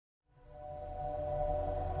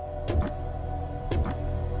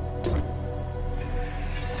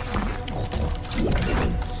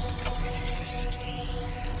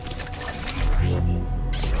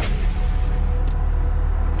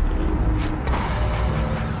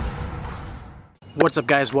What's up,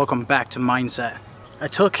 guys? Welcome back to Mindset. I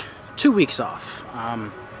took 2 weeks off,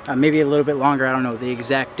 maybe a little bit longer. I don't know the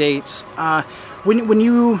exact dates. When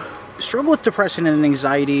you struggle with depression and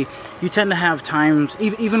anxiety, you tend to have times,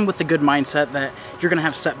 even with the good mindset, that you're going to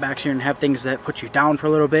have setbacks. You're going to have things that put you down for a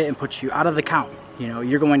little bit and put you out of the count. You know,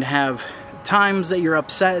 you're going to have times that you're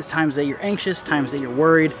upset, times that you're anxious, times that you're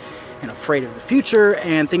worried and afraid of the future,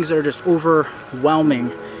 and things that are just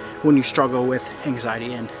overwhelming when you struggle with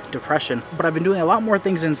anxiety and depression. But I've been doing a lot more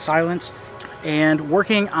things in silence and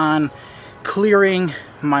working on clearing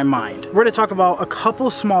my mind. We're going to talk about a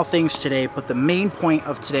couple small things today, but the main point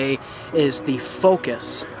of today is the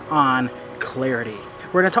focus on clarity.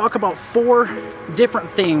 We're going to talk about 4 different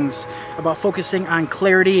things about focusing on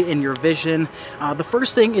clarity in your vision. The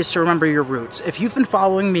first thing is to remember your roots. If you've been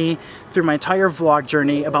following me through my entire vlog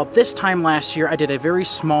journey, about this time last year, I did a very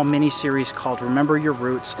small mini series called Remember Your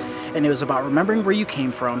Roots. And it was about remembering where you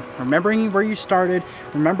came from, remembering where you started,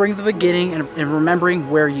 remembering the beginning, and remembering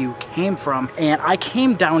where you came from. And I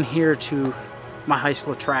came down here to my high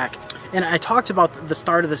school track, and I talked about the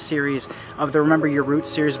start of the series, of the Remember Your Roots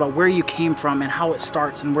series, about where you came from and how it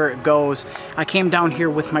starts and where it goes. I came down here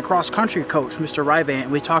with my cross-country coach, Mr. Ryban,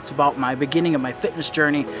 and we talked about my beginning of my fitness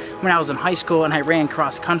journey when I was in high school and I ran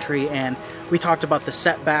cross-country, and we talked about the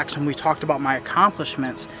setbacks and we talked about my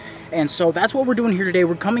accomplishments. And so that's what we're doing here today.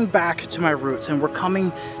 We're coming back to my roots, and we're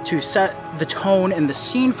coming to set the tone and the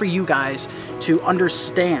scene for you guys to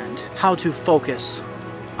understand how to focus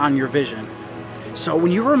on your vision. So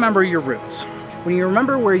when you remember your roots, when you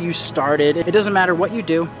remember where you started, it doesn't matter what you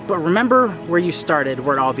do, but remember where you started,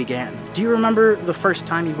 where it all began. Do you remember the first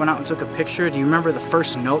time you went out and took a picture? Do you remember the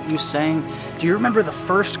first note you sang? Do you remember the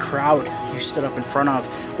first crowd you stood up in front of,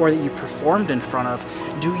 or that you performed in front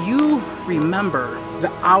of? Do you remember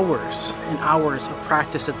the hours and hours of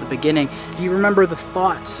practice at the beginning? Do you remember the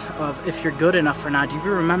thoughts of if you're good enough or not? Do you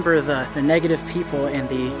remember the negative people and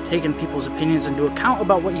the taking people's opinions into account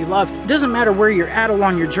about what you love? It doesn't matter where you're at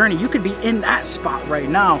along your journey. You could be in that spot right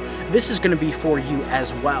now. This is going to be for you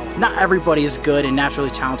as well. Not everybody is good and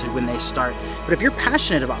naturally talented when they start, but if you're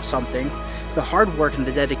passionate about something, the hard work and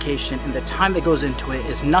the dedication and the time that goes into it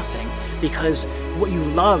is nothing, because what you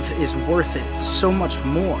love is worth it so much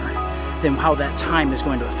more than how that time is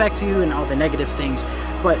going to affect you and all the negative things.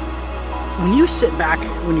 But when you sit back,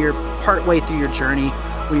 when you're part way through your journey,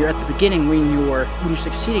 when you're at the beginning, when you're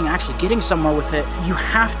succeeding, actually getting somewhere with it, you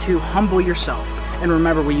have to humble yourself and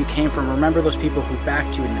remember where you came from. Remember those people who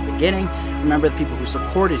backed you in the beginning. Remember the people who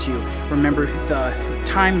supported you. Remember the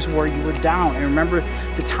times where you were down, and remember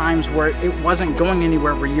the times where it wasn't going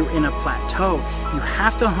anywhere, where you're in a plateau. You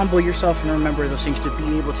have to humble yourself and remember those things to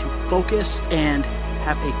be able to focus and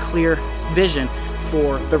have a clear vision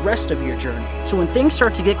for the rest of your journey. So when things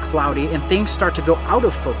start to get cloudy and things start to go out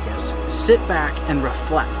of focus, sit back and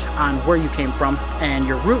reflect on where you came from and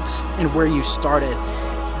your roots and where you started.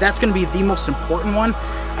 That's going to be the most important one,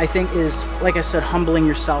 I think, is, like I said, humbling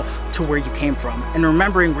yourself to where you came from and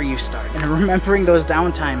remembering where you start and remembering those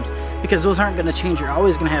down times, because those aren't going to change. You're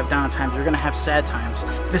always going to have down times. You're going to have sad times.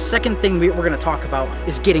 The second thing we're going to talk about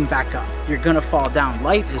is getting back up. You're going to fall down.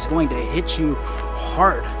 Life is going to hit you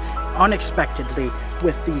hard, unexpectedly,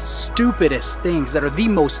 with the stupidest things that are the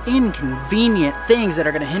most inconvenient things that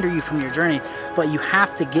are going to hinder you from your journey, but you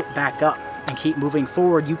have to get back up and keep moving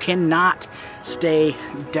forward. You cannot stay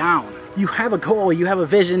down. You have a goal, you have a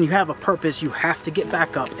vision, you have a purpose. You have to get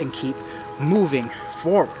back up and keep moving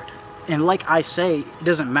forward. And like I say, it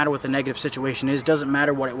doesn't matter what the negative situation is. It doesn't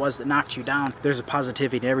matter what it was that knocked you down. There's a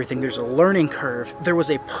positivity to everything. There's a learning curve. There was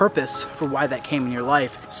a purpose for why that came in your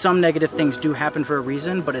life. Some negative things do happen for a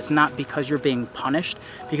reason, but it's not because you're being punished,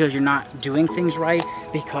 because you're not doing things right,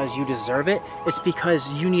 because you deserve it. It's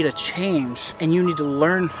because you need a change and you need to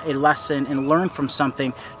learn a lesson and learn from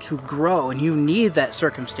something to grow. And you need that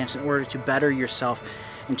circumstance in order to better yourself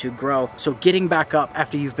and to grow. So getting back up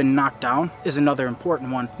after you've been knocked down is another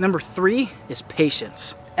important one. Number 3 is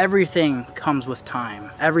patience. Everything comes with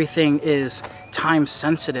time. Everything is time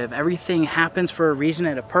sensitive. Everything happens for a reason,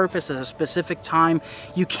 at a purpose, at a specific time.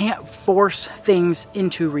 You can't force things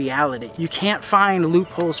into reality. You can't find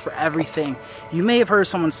loopholes for everything. You may have heard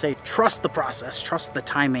someone say, trust the process, trust the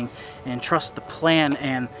timing, and trust the plan,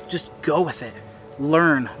 and just go with it.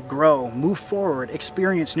 Learn, grow, move forward,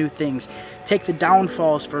 experience new things, take the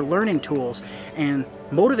downfalls for learning tools, and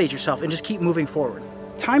motivate yourself and just keep moving forward.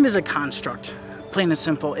 Time is a construct, plain and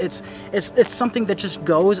simple. It's something that just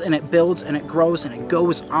goes and it builds and it grows and it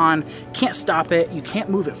goes on. Can't stop it, you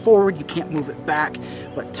can't move it forward, you can't move it back.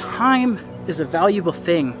 But time is a valuable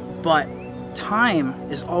thing, but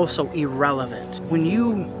time is also irrelevant. When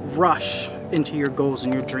you rush into your goals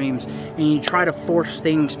and your dreams, and you try to force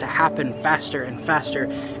things to happen faster and faster,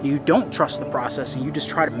 and you don't trust the process and you just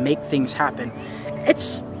try to make things happen,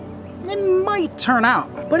 it might turn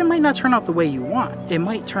out, but it might not turn out the way you want. It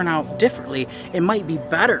might turn out differently. It might be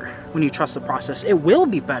better when you trust the process. It will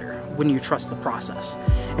be better when you trust the process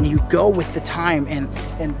and you go with the time and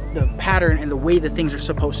the pattern and the way that things are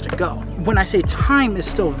supposed to go. When I say time is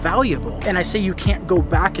still valuable and I say you can't go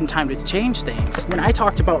back in time to change things, when I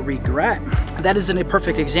talked about regret, that isn't a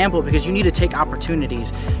perfect example, because you need to take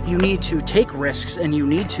opportunities, you need to take risks, and you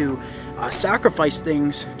need to sacrifice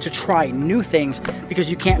things to try new things, because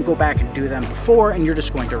you can't go back and do them before and you're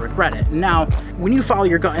just going to regret it. Now, when you follow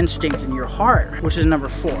your gut instinct and your heart, which is number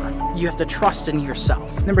 4, you have to trust in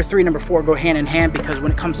yourself. Number 3, number 4 go hand in hand, because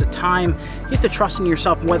when it comes to time, you have to trust in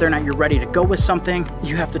yourself whether or not you're ready to go with something.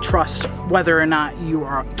 You have to trust whether or not you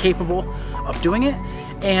are capable of doing it.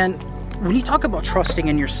 And when you talk about trusting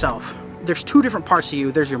in yourself, there's 2 different parts of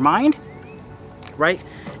you. There's your mind, right?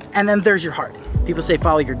 And then there's your heart. People say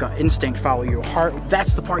follow your gut instinct, follow your heart.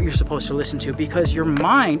 That's the part you're supposed to listen to, because your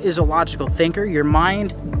mind is a logical thinker. Your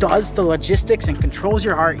mind does the logistics and controls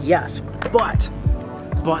your heart, yes. But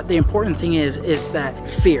the important thing is that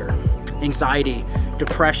fear, anxiety,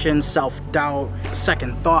 depression, self-doubt,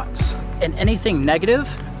 second thoughts, and anything negative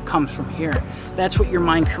comes from here. That's what your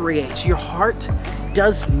mind creates. Your heart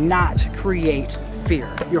does not create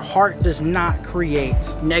fear. Your heart does not create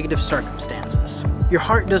negative circumstances. Your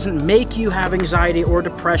heart doesn't make you have anxiety or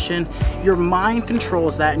depression. Your mind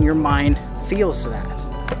controls that, and your mind feels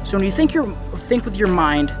that. So when you think with your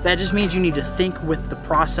mind, that just means you need to think with the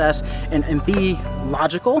process and be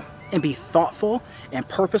logical and be thoughtful and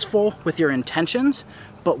purposeful with your intentions.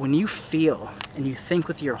 But when you feel and you think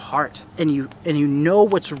with your heart and you know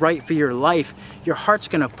what's right for your life, your heart's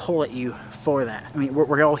gonna pull at you for that. I mean,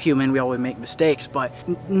 we're all human, we all make mistakes, but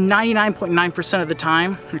 99.9% of the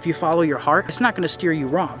time, if you follow your heart, it's not gonna steer you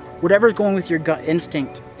wrong. Whatever's going with your gut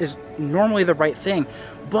instinct is normally the right thing.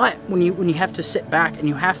 But when you have to sit back and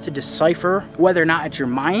you have to decipher whether or not it's your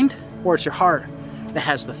mind or it's your heart that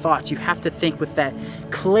has the thoughts, you have to think with that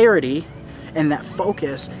clarity and that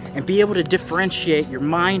focus and be able to differentiate your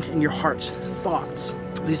mind and your heart's thoughts.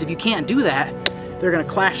 Because if you can't do that, they're gonna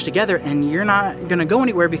clash together and you're not gonna go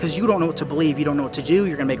anywhere, because you don't know what to believe, you don't know what to do,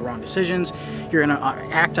 you're gonna make wrong decisions, you're gonna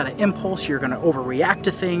act out of impulse, you're gonna overreact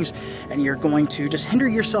to things, and you're going to just hinder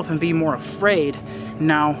yourself and be more afraid.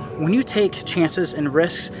 Now, when you take chances and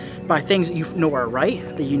risks by things that you know are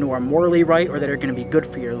right, that you know are morally right, or that are gonna be good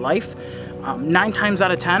for your life, 9 times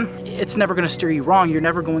out of 10, it's never gonna steer you wrong. You're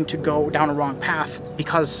never going to go down a wrong path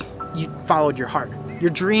because you followed your heart.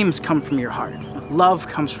 Your dreams come from your heart. Love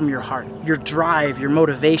comes from your heart. Your drive, your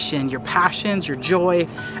motivation, your passions, your joy,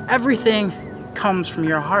 everything comes from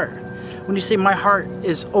your heart. When you say my heart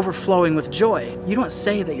is overflowing with joy, you don't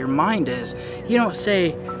say that your mind is. You don't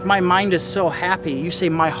say my mind is so happy. You say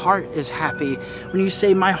my heart is happy. When you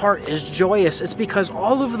say my heart is joyous, it's because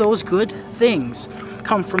all of those good things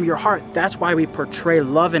come from your heart. That's why we portray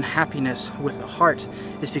love and happiness with the heart,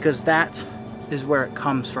 is because that is where it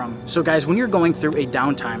comes from. So guys, when you're going through a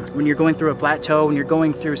downtime, when you're going through a plateau, when you're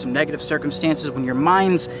going through some negative circumstances, when your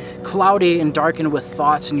mind's cloudy and darkened with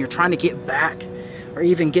thoughts and you're trying to get back or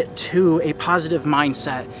even get to a positive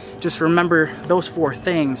mindset, just remember those 4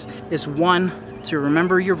 things. Is 1, to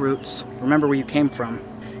remember your roots, remember where you came from.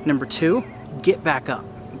 Number 2, get back up.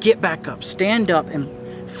 Get back up, stand up and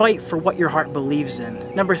fight for what your heart believes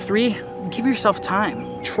in. Number 3, give yourself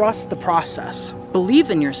time. Trust the process.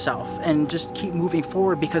 Believe in yourself and just keep moving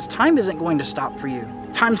forward, because time isn't going to stop for you.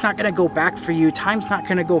 Time's not going to go back for you. Time's not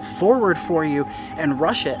going to go forward for you and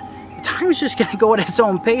rush it. Time's just going to go at its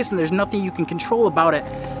own pace, and there's nothing you can control about it.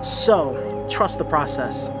 So trust the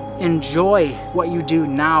process. Enjoy what you do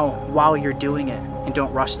now while you're doing it, and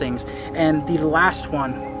don't rush things. And the last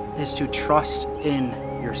one is to trust in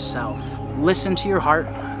yourself. Listen to your heart,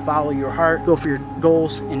 follow your heart, go for your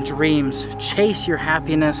goals and dreams, chase your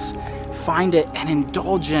happiness, find it and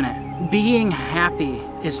indulge in it. Being happy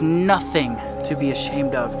is nothing to be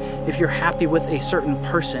ashamed of. If you're happy with a certain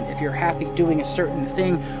person, if you're happy doing a certain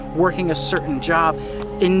thing, working a certain job,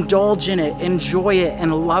 indulge in it, enjoy it,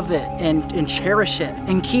 and love it, and cherish it,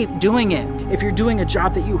 and keep doing it. If you're doing a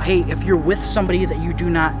job that you hate, if you're with somebody that you do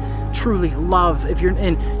not truly love, if you're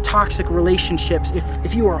in toxic relationships,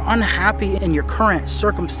 if you are unhappy in your current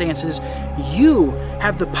circumstances, you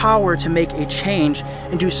have the power to make a change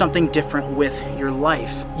and do something different with your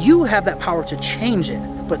life. You have that power to change it,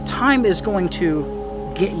 but time is going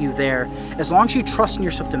to get you there. As long as you trust in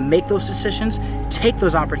yourself to make those decisions, take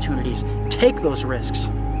those opportunities, take those risks,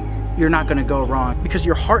 you're not gonna go wrong, because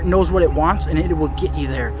your heart knows what it wants and it will get you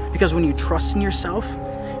there. Because when you trust in yourself,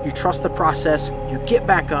 you trust the process, you get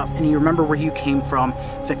back up, and you remember where you came from,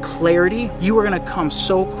 the clarity, you are gonna come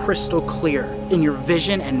so crystal clear in your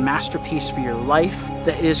vision and masterpiece for your life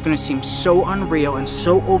that it is gonna seem so unreal and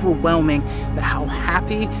so overwhelming that how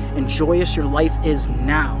happy and joyous your life is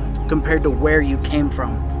now compared to where you came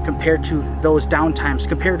from, compared to those down times,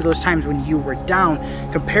 compared to those times when you were down,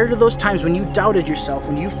 compared to those times when you doubted yourself.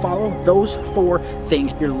 When you follow those 4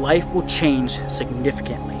 things, your life will change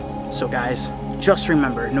significantly. So guys, just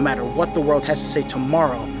remember, no matter what the world has to say,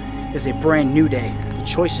 tomorrow is a brand new day. The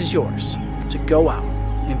choice is yours to go out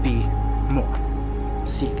and be more.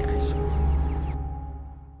 See you guys.